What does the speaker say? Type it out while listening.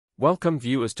Welcome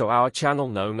viewers to our channel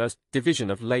known as Division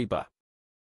of Labor.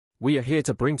 We are here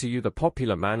to bring to you the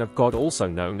popular man of God also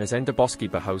known as Ndaboski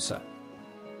Bahosa,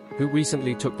 who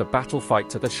recently took the battle fight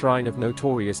to the shrine of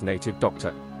notorious native doctor,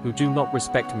 who do not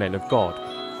respect men of God.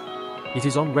 It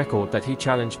is on record that he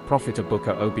challenged Prophet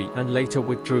Ebuka Obi and later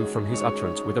withdrew from his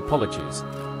utterance with apologies.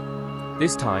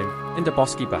 This time,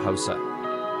 Ndaboski Bahosa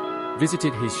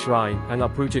visited his shrine and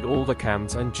uprooted all the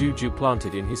cams and juju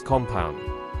planted in his compound.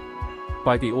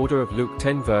 By the order of Luke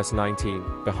 10 verse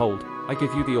 19, Behold, I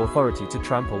give you the authority to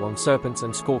trample on serpents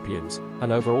and scorpions,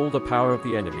 and over all the power of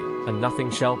the enemy, and nothing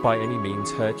shall by any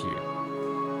means hurt you.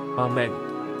 Amen.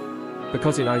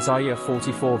 Because in Isaiah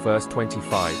 44 verse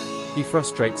 25, he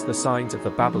frustrates the signs of the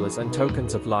babblers and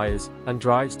tokens of liars, and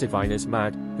drives diviners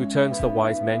mad, who turns the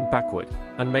wise men backward,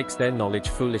 and makes their knowledge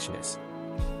foolishness.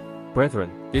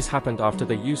 Brethren, this happened after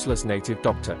the useless native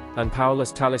doctor and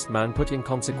powerless talisman put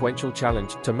inconsequential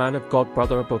challenge to man of God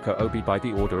brother Ebuka Obi by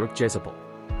the order of Jezebel.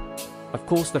 Of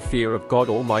course the fear of God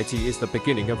Almighty is the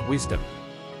beginning of wisdom.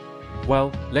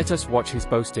 Well, let us watch his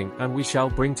boasting and we shall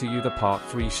bring to you the part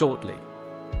 3 shortly.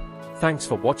 Thanks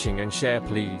for watching and share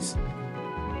please.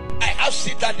 I have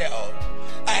citadel,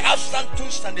 I have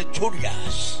Santos and the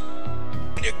Torias.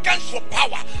 In the guns for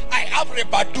power, I have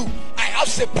Rebadu, I have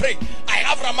Sepre, I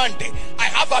have Ramande, I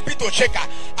have Abito Cheka,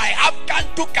 I have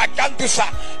Kantu Kakantusa,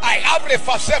 I have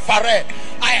Refasefare,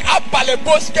 I have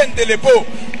Balebos Kendelebo,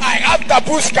 I have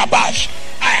Dabus Kabash,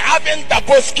 I have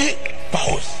Ndaboski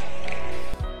Bahosa.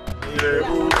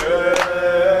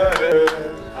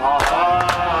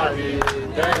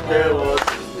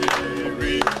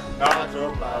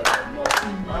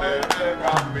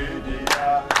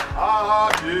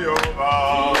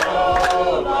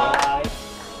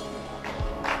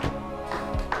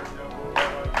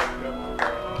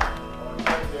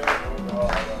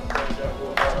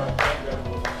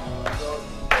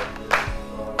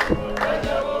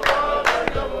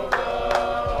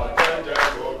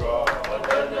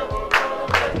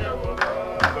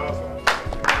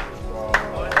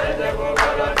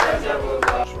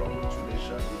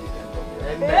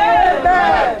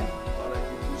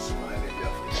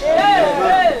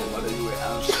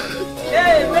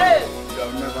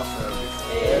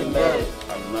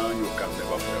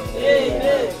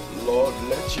 Lord,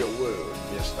 let your word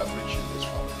be established in this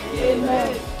family.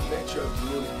 Amen. Let your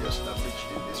glory be established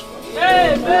in this family.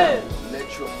 Amen.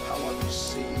 Let your power be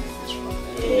seen in this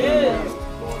family. Amen.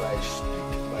 Lord, I speak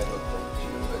by the authority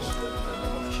of the Spirit in the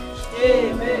name of Jesus.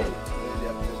 Amen. Let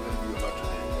their problem be over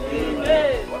today.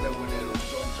 Amen. Whatever they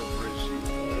return to receive.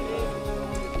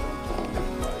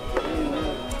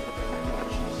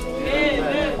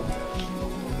 Amen.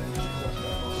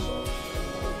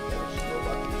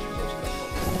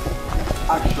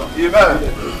 Action. Amen.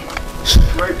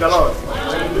 Praise the Lord.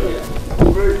 Hallelujah.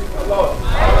 Praise the Lord.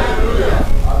 Hallelujah.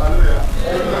 Hallelujah.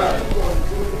 Amen.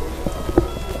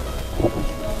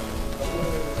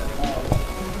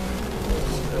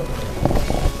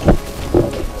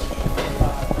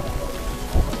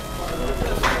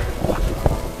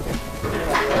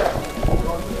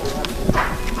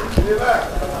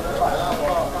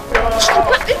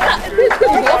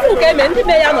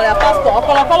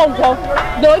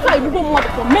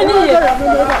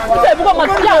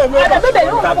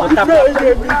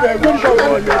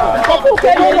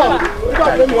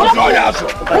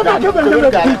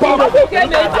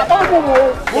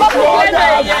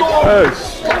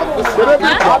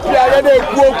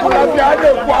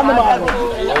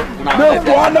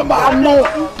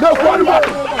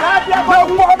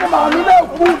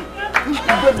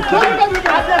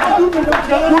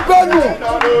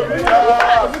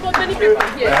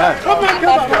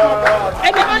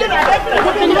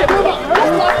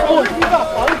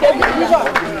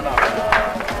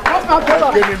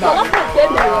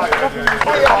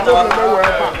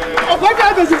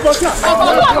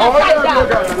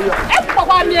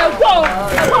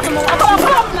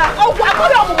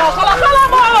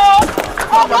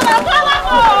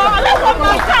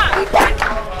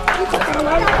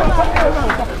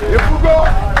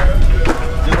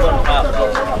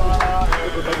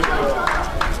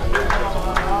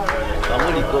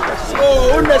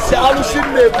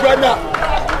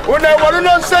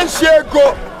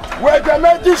 Where the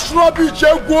magic rubbish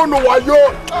go no wayo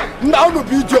now no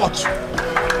be idiot.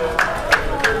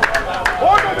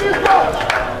 Oh no be idiot.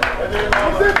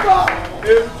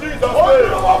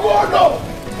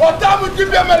 What time you give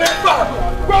me a melon?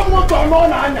 Come on, come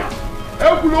on, Anna.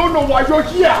 Everyone know why you're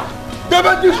here. The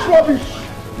magic rubbish.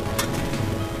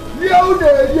 You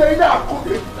there, not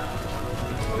cooking.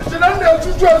 It's an under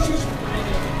situation.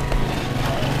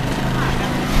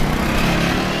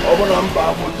 Obona mba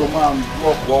moto man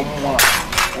drop one more.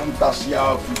 Ontasia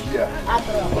here.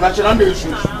 Onachana na esu.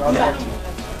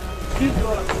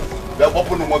 Be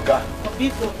open moka.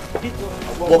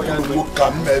 Open moka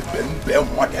mbe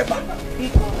whatever.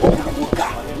 Open moka.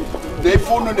 They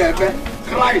phone na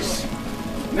Christ.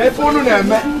 They phone na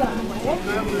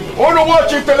Ono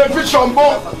watch television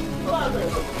bo.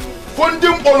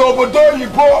 Funding all over do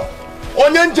yibo.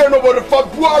 Onyenje no bo fa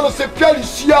bualo se piali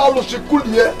sialo se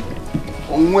kulie.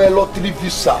 Onwe lottery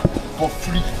visa for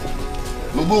free.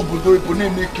 No go do it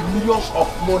make millions of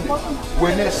money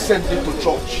when they send it to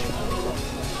church.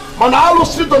 Man, I will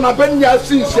sit on a bench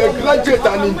since a graduate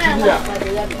and engineer.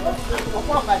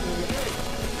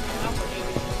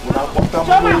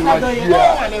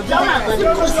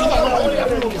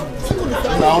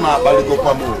 Now, I'm going to go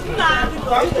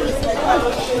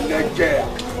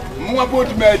more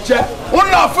about Major.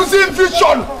 Una full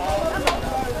vision.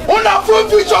 Una full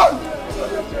vision.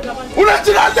 Una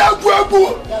tira fuego.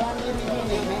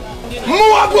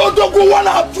 More about to go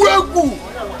one fuego.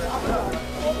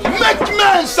 Make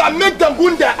men and make them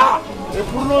who they are. The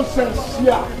nonsense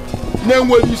here. Then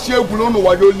when you say we don't know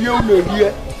what you're doing,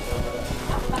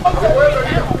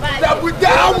 that we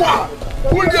down.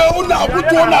 Who they own now? Who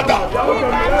to another?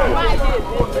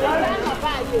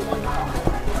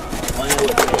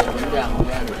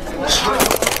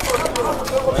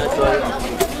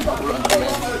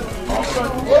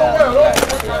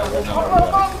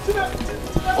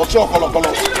 What's your color? Come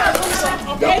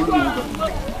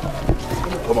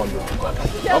on,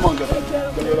 come on,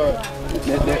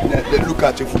 they look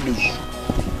at your phone.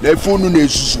 They phone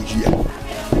is here.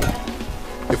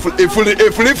 If they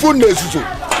phone is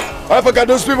I forgot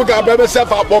those people can blame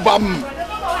themselves at Bobam.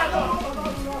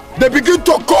 They begin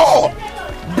to call,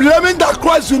 blaming that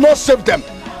Christ will not save them.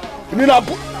 I mean, I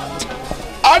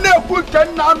put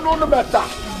 10 no matter.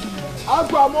 I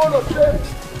go on to say,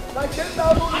 like 10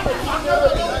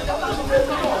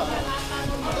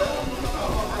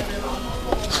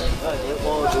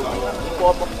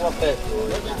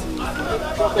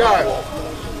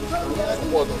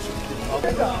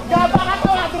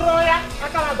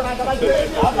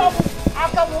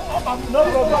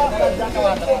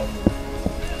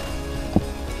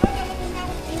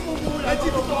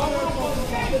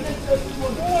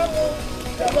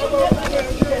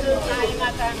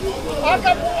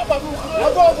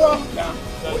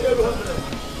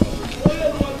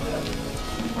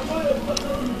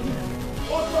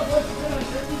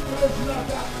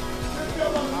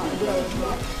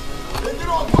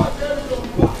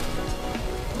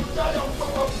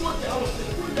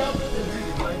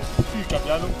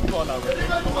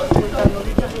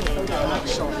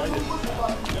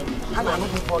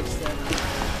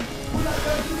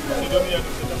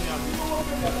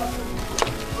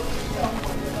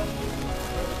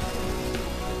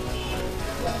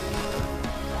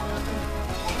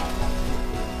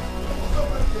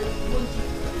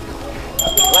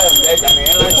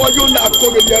 you not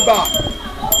coming here back.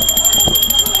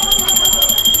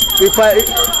 If I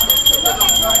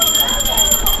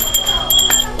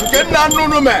get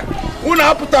no man,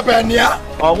 una put up a near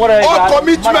or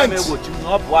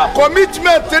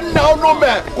commitment in now no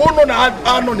man, go on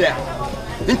anonia.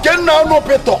 In can now no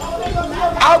peto.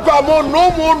 Agamo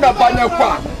no more na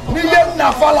banakwa, Nian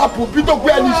na fala pupito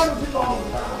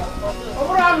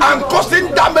and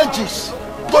causing damages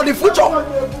to the future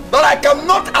that I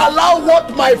cannot allow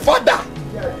what my father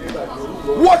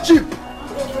worship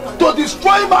to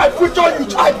destroy my future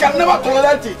youth. I can never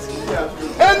tolerate it.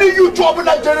 Any youth in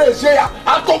Nigeria is here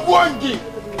at Odumeje.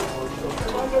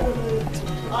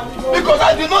 Because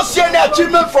I did not see any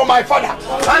achievement from my father.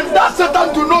 And that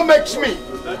Satan do not make me.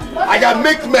 I can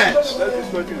make men.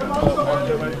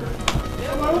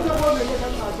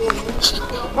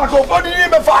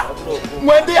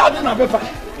 When they are doing a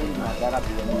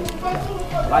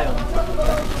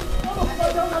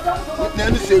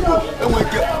Nanny said, and we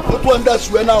get one that's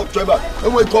when out, Trevor,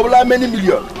 and we cover many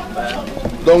million.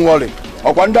 Don't worry.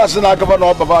 I want us and I cover no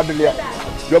about the year.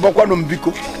 You're one on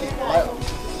Vico.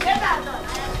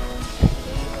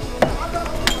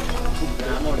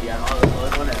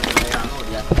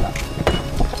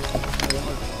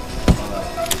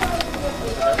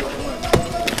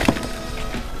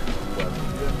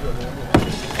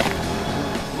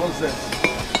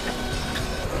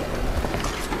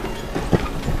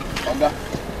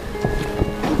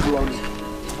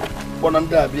 One of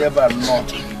them be ever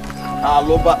not. I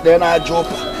love back then I joke.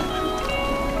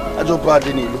 I joke at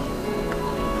the needle.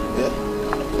 Yeah.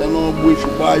 Then no boy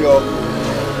should buy your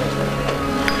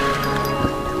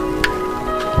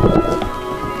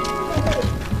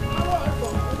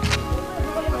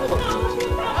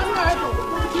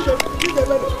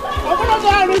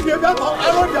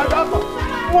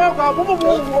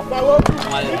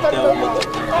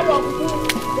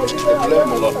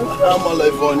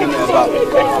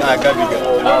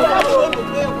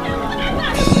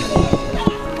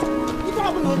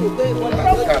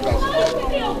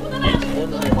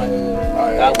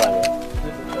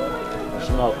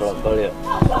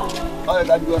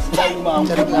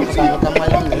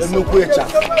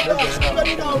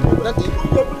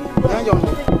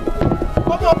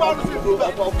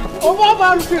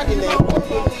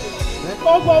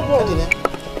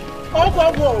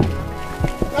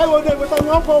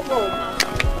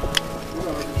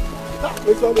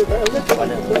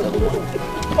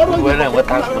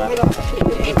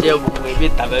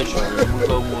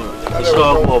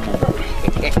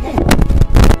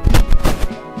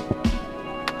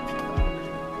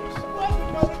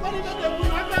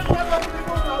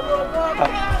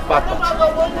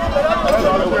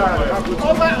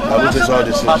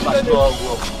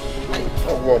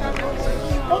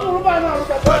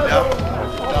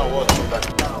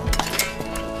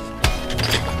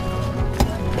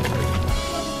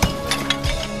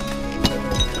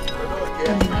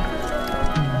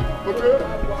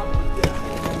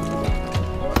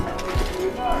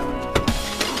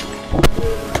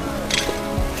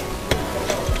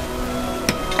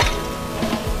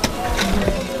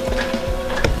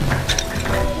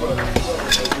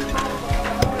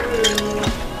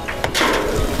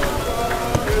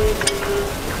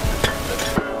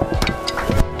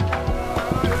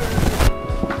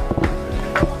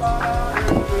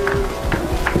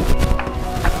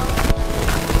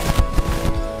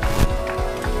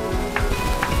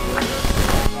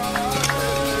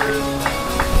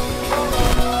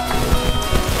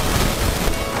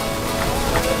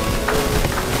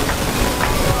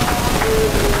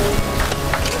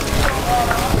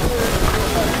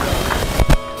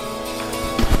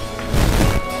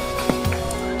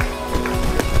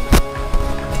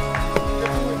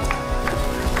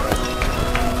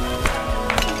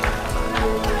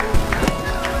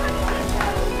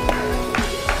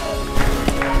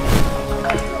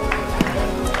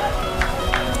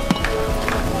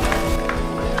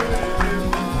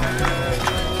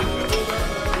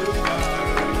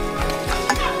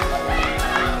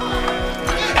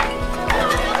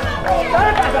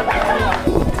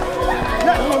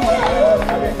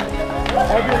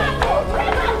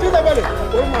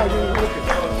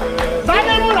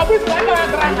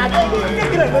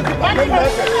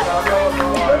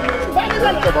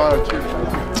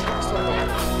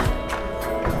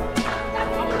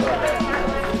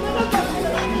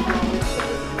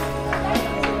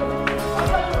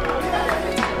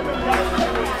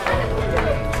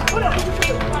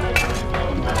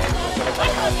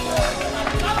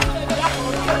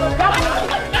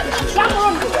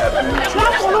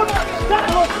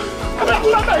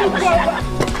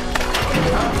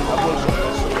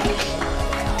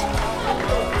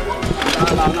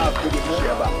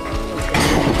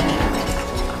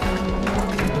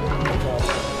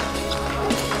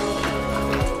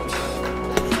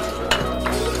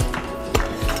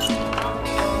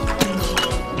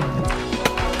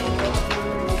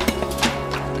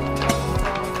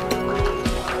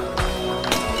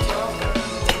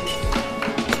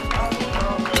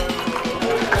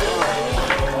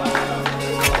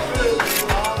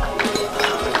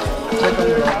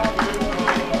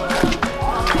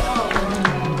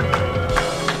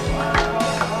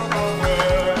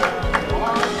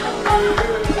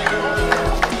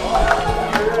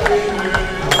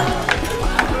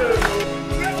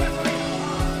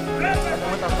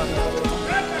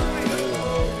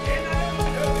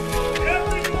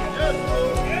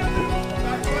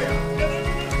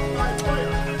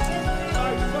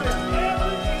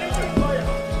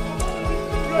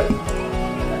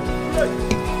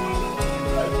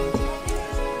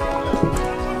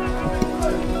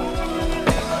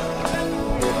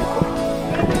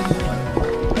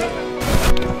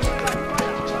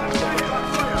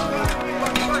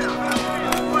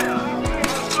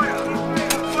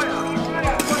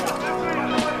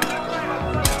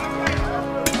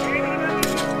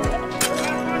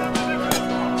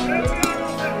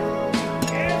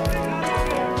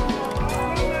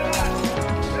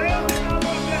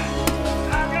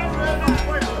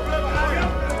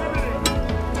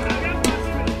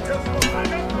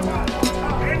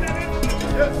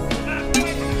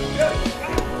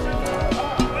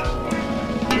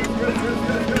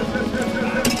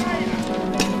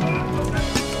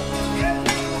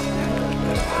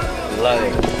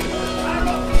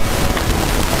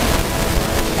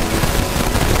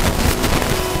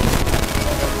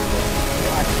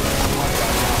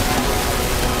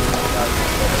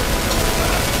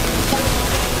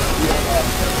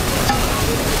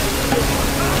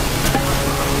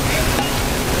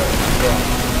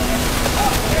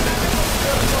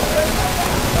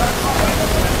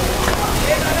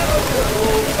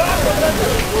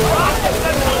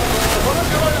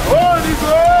Holy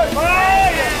Ghost!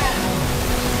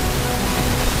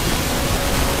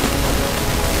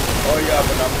 Oh yeah,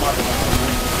 but I'm not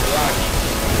relax.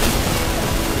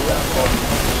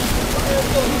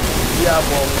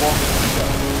 Yeah,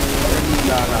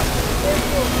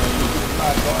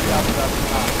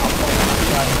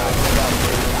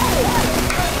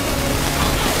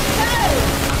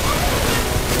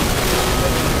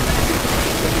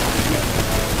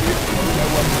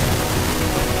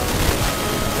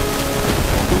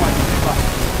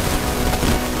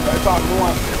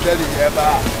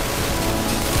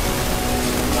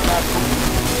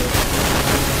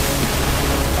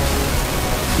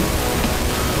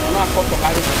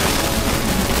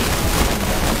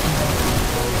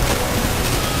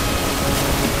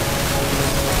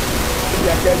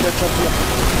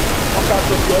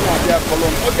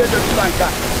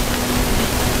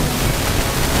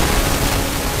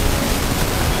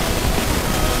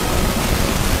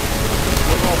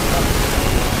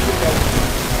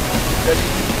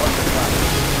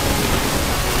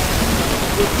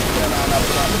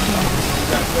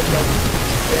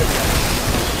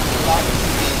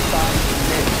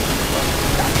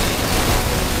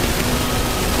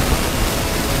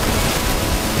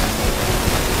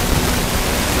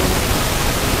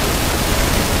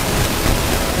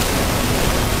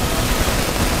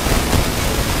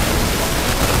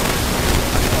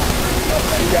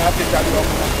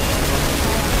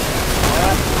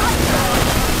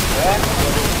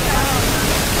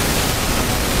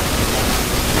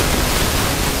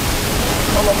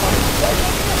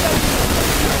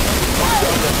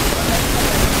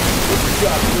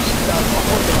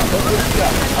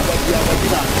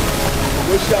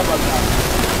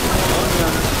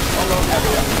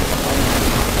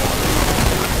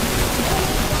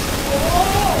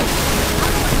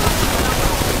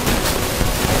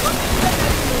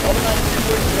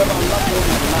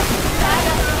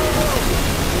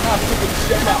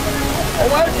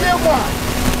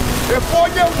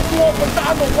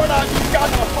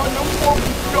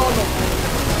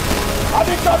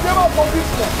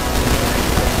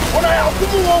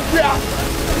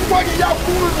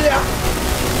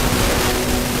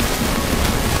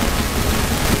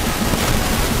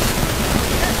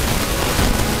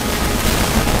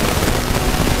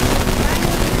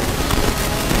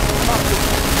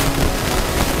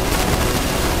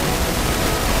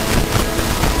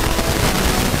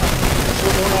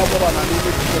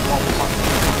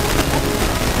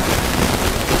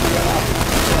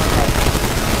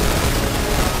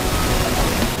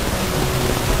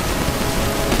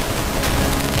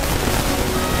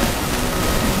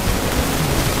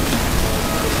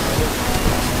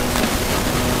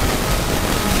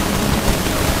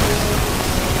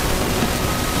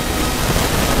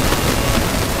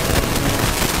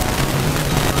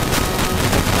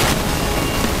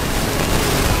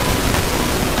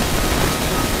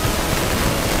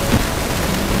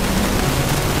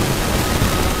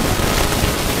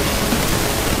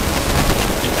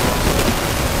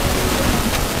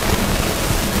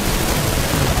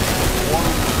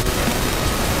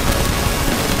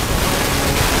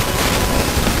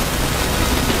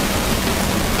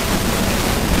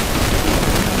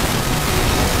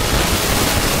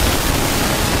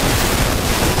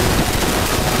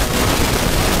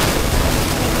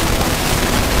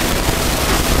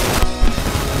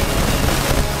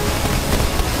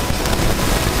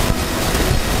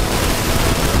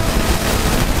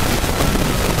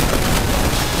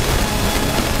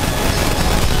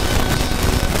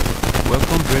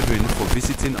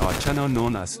 Visiting our channel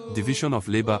known as Division of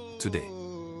Labor today.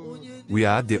 We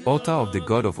are at the altar of the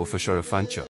god of Ofeshore Fancho.